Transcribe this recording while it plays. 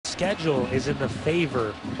schedule is in the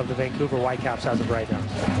favor of the Vancouver Whitecaps as of right now.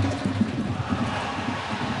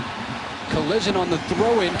 Collision on the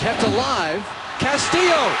throw-in, kept alive.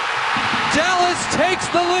 Castillo! Dallas takes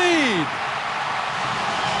the lead!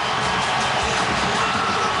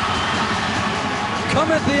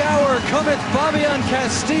 Cometh the hour, cometh Fabian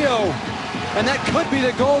Castillo. And that could be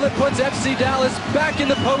the goal that puts FC Dallas back in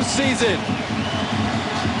the postseason.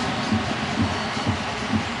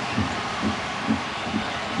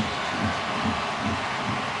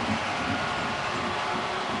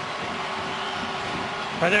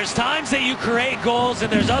 But there's times that you create goals,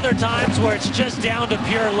 and there's other times where it's just down to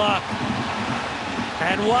pure luck.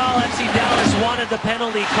 And while FC Dallas wanted the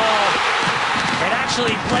penalty call, it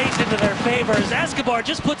actually plays into their favor as Escobar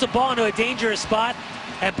just puts a ball into a dangerous spot,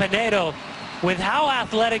 and Pinedo, with how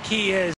athletic he is,